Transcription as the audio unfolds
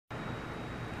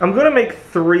I'm going to make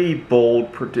three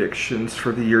bold predictions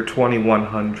for the year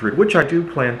 2100, which I do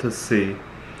plan to see.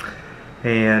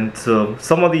 And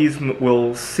some of these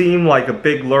will seem like a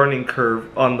big learning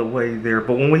curve on the way there,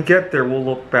 but when we get there, we'll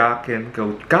look back and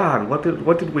go, God, what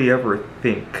did we ever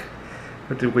think?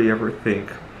 What did we ever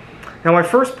think? Now, my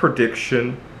first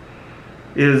prediction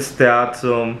is that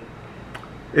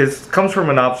comes from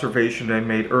an observation I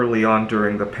made early on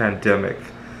during the pandemic.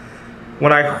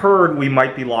 When I heard we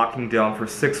might be locking down for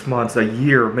 6 months, a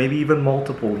year, maybe even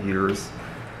multiple years,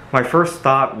 my first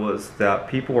thought was that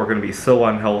people are going to be so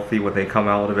unhealthy when they come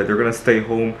out of it. They're going to stay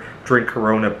home, drink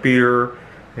Corona beer,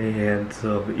 and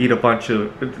eat a bunch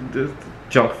of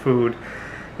junk food.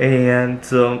 And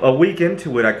a week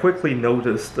into it, I quickly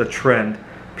noticed a trend.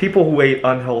 People who ate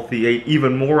unhealthy ate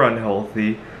even more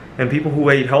unhealthy, and people who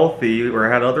ate healthy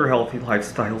or had other healthy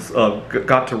lifestyles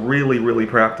got to really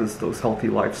practice those healthy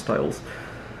lifestyles.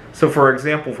 So for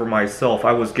example, for myself,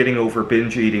 I was getting over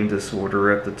binge eating disorder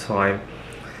at the time.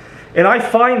 And I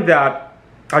find that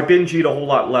I binge eat a whole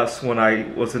lot less when I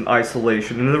was in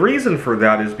isolation. And the reason for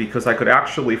that is because I could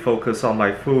actually focus on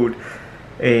my food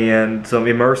and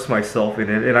immerse myself in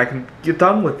it, and I can get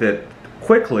done with it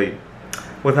quickly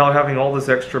without having all this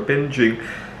extra binging.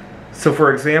 So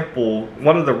for example,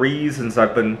 one of the reasons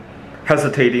I've been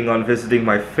hesitating on visiting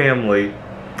my family,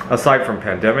 aside from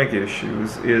pandemic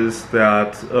issues, is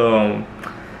that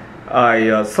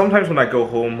sometimes when I go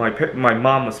home, my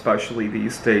mom especially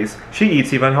these days, she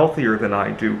eats even healthier than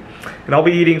I do. And I'll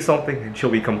be eating something and she'll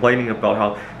be complaining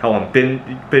about how I'm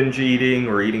binge eating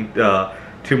or eating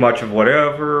too much of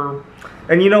whatever.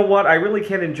 And you know what? I really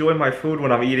can't enjoy my food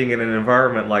when I'm eating in an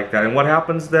environment like that. And what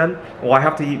happens then? Well, I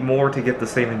have to eat more to get the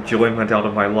same enjoyment out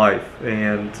of my life.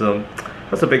 And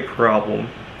that's a big problem.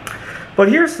 But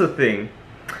here's the thing.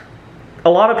 A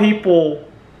lot of people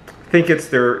think it's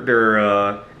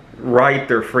their right,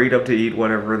 their freedom to eat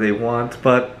whatever they want.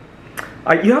 But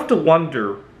you have to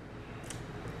wonder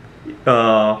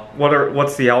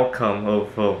what's the outcome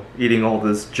of eating all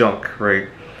this junk, right?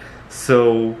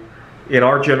 So in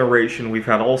our generation, we've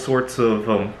had all sorts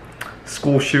of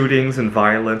school shootings and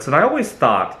violence, and I always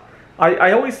thought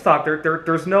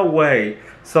there's no way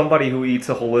somebody who eats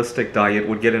a holistic diet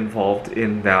would get involved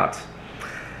in that.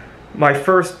 My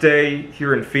first day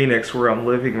here in Phoenix, where I'm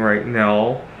living right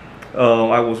now,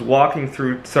 I was walking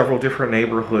through several different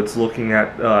neighborhoods looking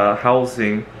at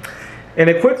housing, and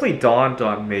it quickly dawned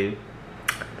on me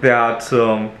that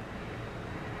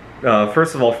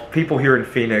first of all, people here in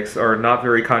Phoenix are not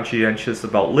very conscientious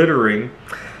about littering,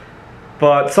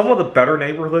 but some of the better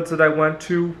neighborhoods that I went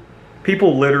to,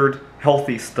 people littered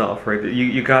healthy stuff, right?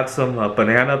 You got some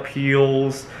banana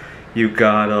peels, you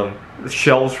got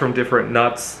shells from different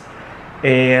nuts,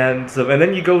 and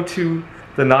then you go to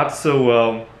the not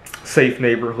so safe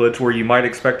neighborhoods where you might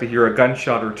expect to hear a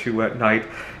gunshot or two at night,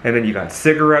 and then you got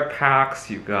cigarette packs,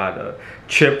 you got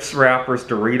chips wrappers,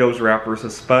 Doritos wrappers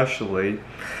especially.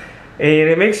 And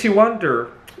it makes you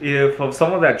wonder if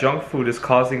some of that junk food is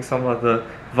causing some of the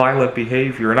violent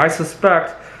behavior. And I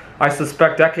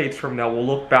suspect decades from now we'll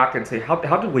look back and say, how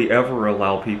did we ever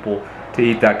allow people to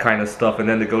eat that kind of stuff and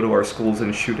then to go to our schools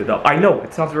and shoot it up? I know,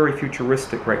 it sounds very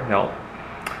futuristic right now.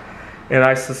 And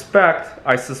I suspect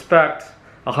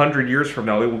 100 years from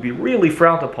now it will be really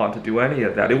frowned upon to do any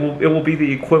of that. It will be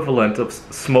the equivalent of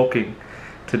smoking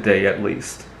today, at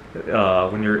least.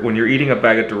 When you're eating a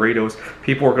bag of Doritos,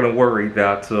 people are going to worry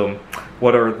that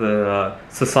what are the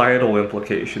societal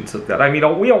implications of that. I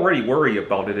mean, we already worry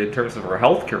about it in terms of our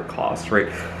healthcare costs, right?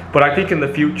 But I think in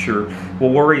the future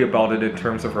we'll worry about it in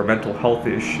terms of our mental health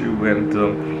issue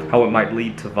and how it might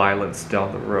lead to violence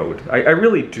down the road. I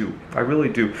really do. I really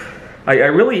do. I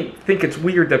really think it's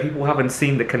weird that people haven't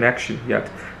seen the connection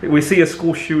yet. We see a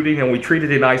school shooting and we treat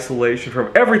it in isolation from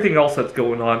everything else that's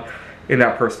going on in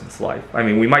that person's life. I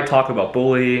mean, we might talk about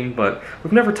bullying, but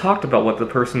we've never talked about what the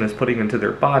person is putting into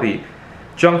their body.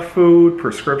 Junk food,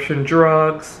 prescription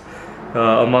drugs,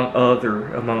 among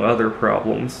other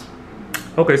problems.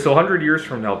 Okay, so 100 years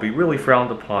from now, it'll be really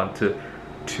frowned upon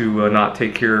to not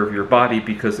take care of your body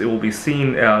because it will be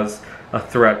seen as a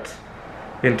threat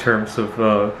in terms of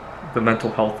the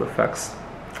mental health effects.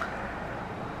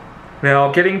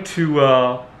 Now, getting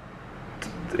to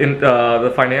in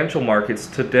the financial markets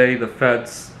today, the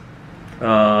Feds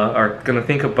are going to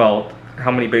think about how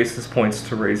many basis points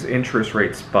to raise interest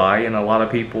rates by, and a lot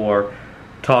of people are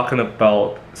talking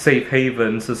about safe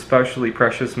havens, especially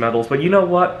precious metals. But you know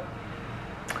what?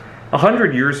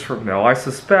 100 years from now, I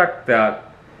suspect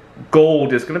that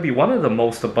gold is going to be one of the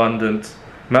most abundant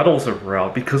metals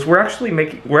around because we're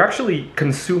actually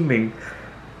consuming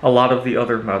a lot of the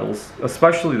other metals,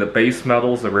 especially the base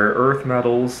metals, the rare earth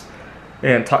metals,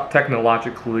 and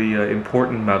technologically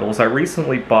important metals. I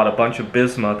recently bought a bunch of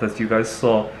bismuth, as you guys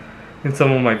saw in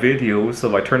some of my videos,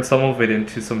 so I turned some of it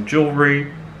into some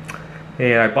jewelry,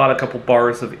 and I bought a couple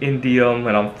bars of indium,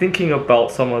 and I'm thinking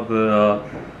about some of the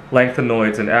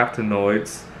lanthanoids and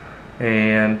actinoids,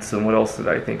 and what else did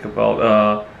I think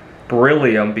about?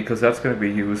 Beryllium, because that's going to be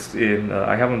used in,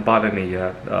 I haven't bought any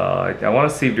yet. I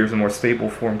want to see if there's a more stable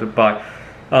form to buy,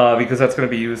 because that's going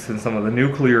to be used in some of the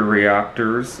nuclear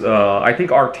reactors. I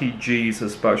think RTGs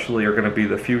especially are going to be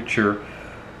the future,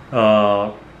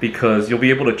 because you'll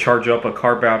be able to charge up a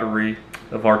car battery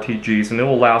of RTGs and it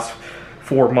will last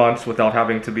 4 months without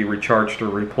having to be recharged or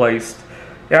replaced.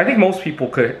 Yeah, I think most people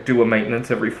could do a maintenance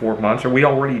every 4 months, or we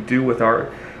already do with our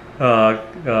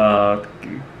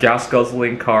gas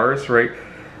guzzling cars, right?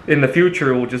 In the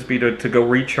future, it will just be to go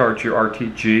recharge your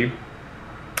RTG.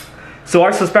 So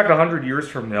I suspect 100 years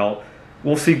from now,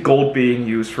 we'll see gold being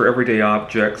used for everyday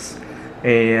objects,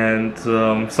 and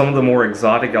some of the more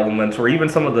exotic elements, or even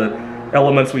some of the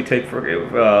elements we take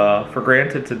for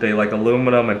granted today, like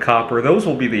aluminum and copper, those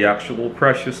will be the actual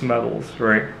precious metals,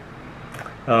 right?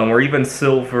 Or even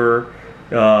silver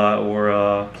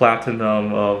or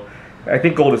platinum. I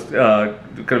think gold is going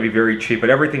to be very cheap, but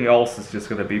everything else is just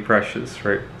going to be precious,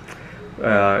 right?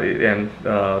 And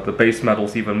the base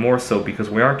metals even more so, because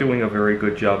we aren't doing a very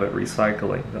good job at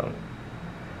recycling them.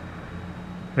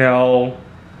 Now,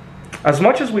 as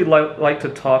much as we like to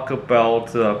talk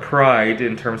about pride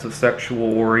in terms of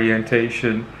sexual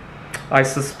orientation, I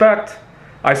suspect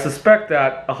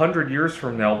that 100 years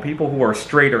from now, people who are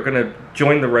straight are going to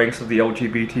join the ranks of the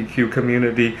LGBTQ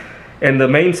community, and the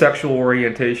main sexual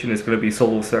orientation is going to be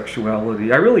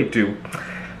solosexuality. I really do.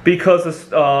 Because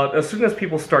as soon as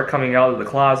people start coming out of the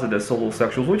closet as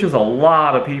solosexuals, which is a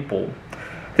lot of people,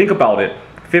 think about it,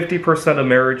 50% of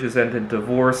marriages end in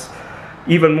divorce.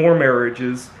 Even more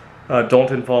marriages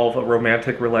don't involve a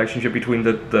romantic relationship between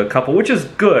the couple, which is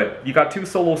good. You got two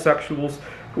solosexuals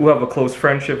who have a close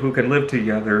friendship, who can live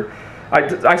together.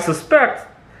 I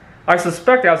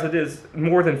suspect as it is,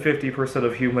 more than 50%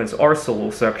 of humans are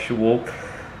solosexual.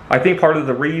 I think part of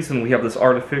the reason we have this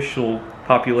artificial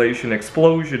population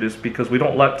explosion is because we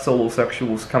don't let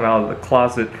solosexuals come out of the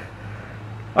closet.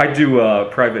 I do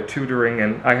private tutoring,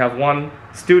 and I have one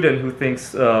student who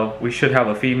thinks we should have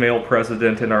a female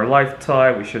president in our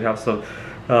lifetime. We should have some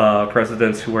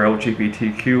presidents who are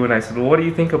LGBTQ. And I said, well, what do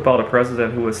you think about a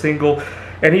president who is single?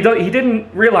 And he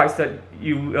didn't realize that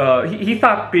he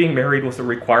thought being married was a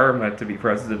requirement to be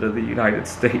president of the United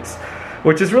States,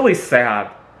 which is really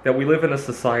sad that we live in a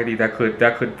society that could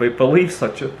believe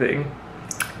such a thing.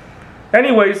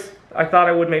 Anyways, I thought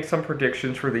I would make some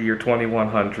predictions for the year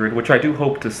 2100, which I do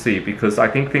hope to see, because I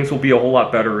think things will be a whole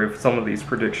lot better if some of these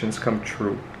predictions come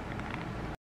true.